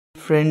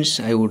Friends,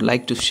 I would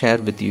like to share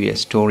with you a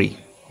story.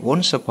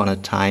 Once upon a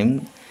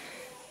time,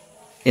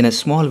 in a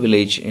small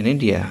village in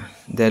India,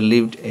 there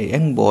lived a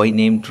young boy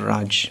named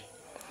Raj.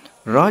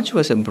 Raj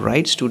was a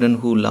bright student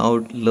who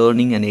loved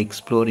learning and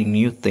exploring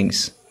new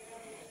things.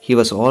 He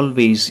was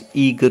always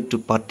eager to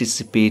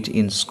participate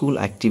in school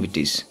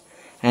activities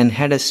and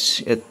had a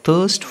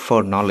thirst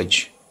for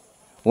knowledge.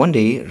 One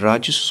day,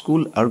 Raj's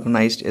school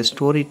organized a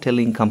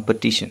storytelling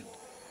competition.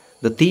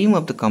 The theme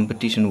of the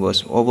competition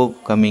was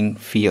overcoming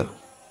fear.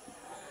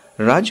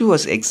 Raju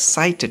was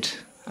excited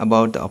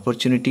about the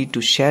opportunity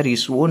to share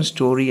his own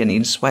story and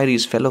inspire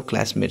his fellow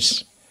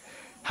classmates.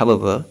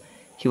 However,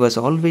 he was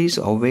always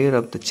aware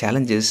of the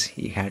challenges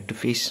he had to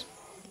face.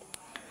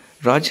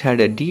 Raj had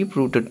a deep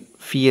rooted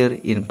fear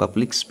in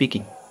public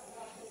speaking.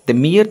 The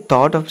mere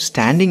thought of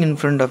standing in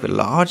front of a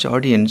large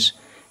audience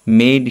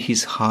made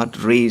his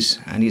heart race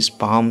and his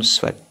palms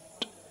sweat.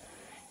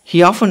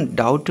 He often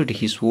doubted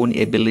his own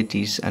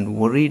abilities and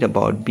worried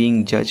about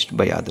being judged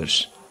by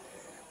others.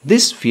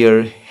 This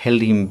fear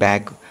held him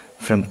back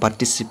from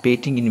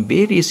participating in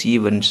various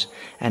events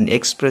and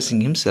expressing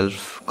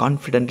himself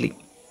confidently.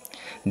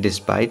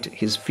 Despite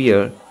his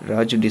fear,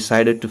 Raju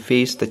decided to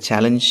face the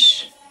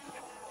challenge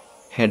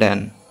head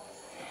on.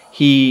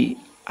 He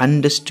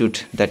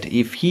understood that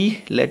if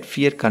he let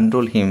fear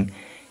control him,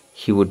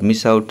 he would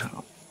miss out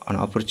on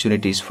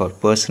opportunities for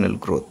personal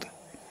growth.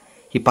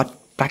 He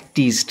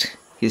practiced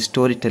his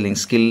storytelling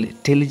skill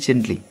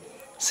diligently,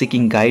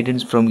 seeking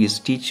guidance from his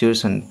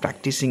teachers and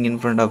practicing in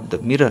front of the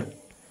mirror.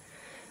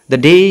 The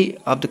day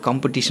of the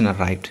competition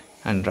arrived,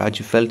 and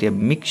Raju felt a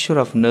mixture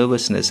of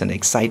nervousness and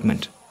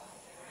excitement.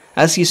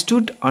 As he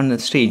stood on the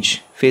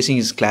stage facing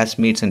his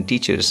classmates and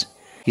teachers,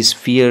 his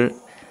fear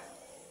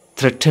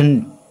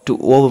threatened to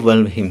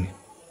overwhelm him.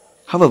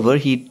 However,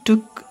 he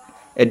took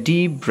a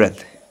deep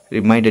breath,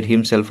 reminded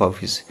himself of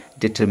his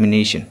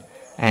determination,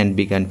 and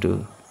began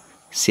to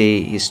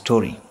say his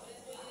story.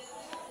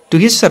 To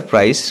his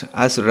surprise,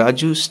 as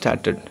Raj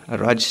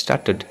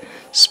started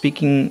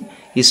speaking,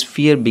 his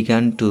fear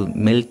began to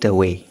melt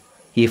away.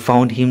 He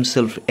found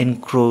himself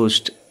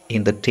engrossed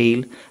in the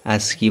tale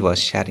as he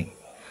was sharing,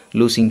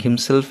 losing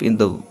himself in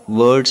the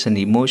words and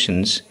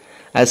emotions.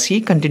 As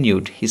he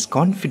continued, his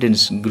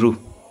confidence grew,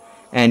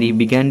 and he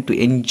began to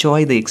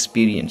enjoy the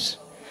experience.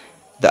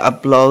 The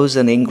applause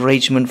and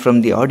encouragement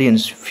from the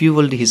audience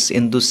fueled his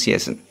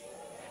enthusiasm,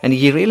 and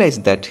he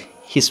realized that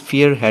his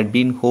fear had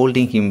been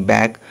holding him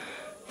back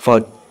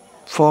for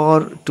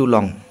far too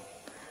long.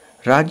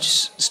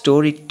 Raj's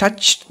story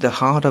touched the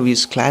heart of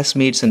his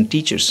classmates and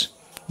teachers.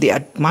 They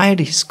admired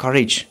his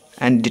courage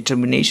and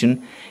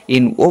determination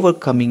in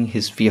overcoming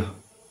his fear.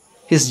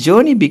 His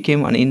journey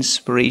became an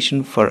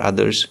inspiration for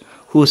others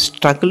who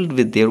struggled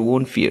with their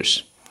own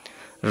fears.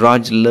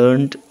 Raj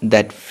learned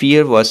that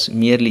fear was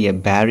merely a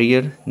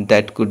barrier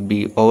that could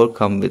be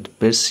overcome with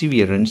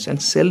perseverance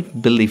and self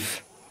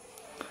belief.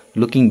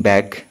 Looking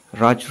back,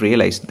 Raj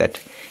realized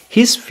that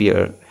his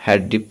fear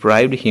had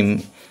deprived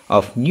him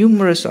of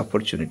numerous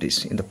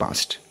opportunities in the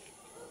past.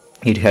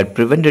 It had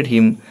prevented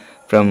him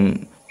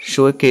from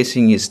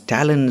showcasing his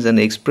talents and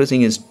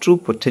expressing his true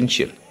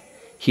potential.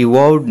 He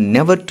vowed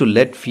never to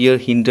let fear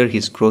hinder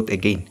his growth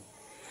again.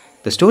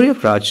 The story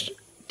of Raj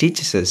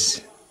teaches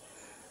us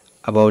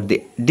about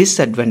the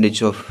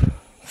disadvantage of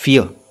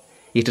fear.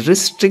 It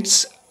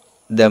restricts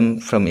them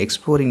from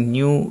exploring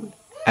new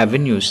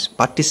avenues,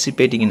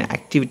 participating in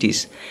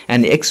activities,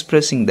 and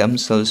expressing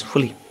themselves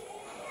fully.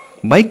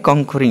 By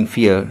conquering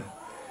fear,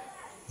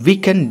 we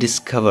can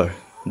discover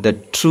the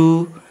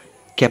true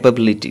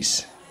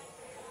capacities,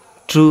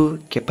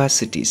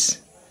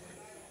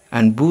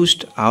 and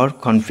boost our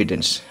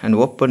confidence and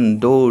open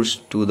doors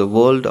to the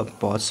world of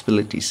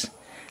possibilities.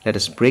 Let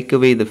us break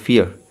away the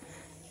fear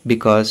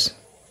because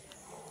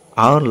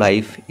our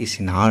life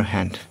is in our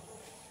hand.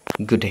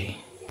 Good day.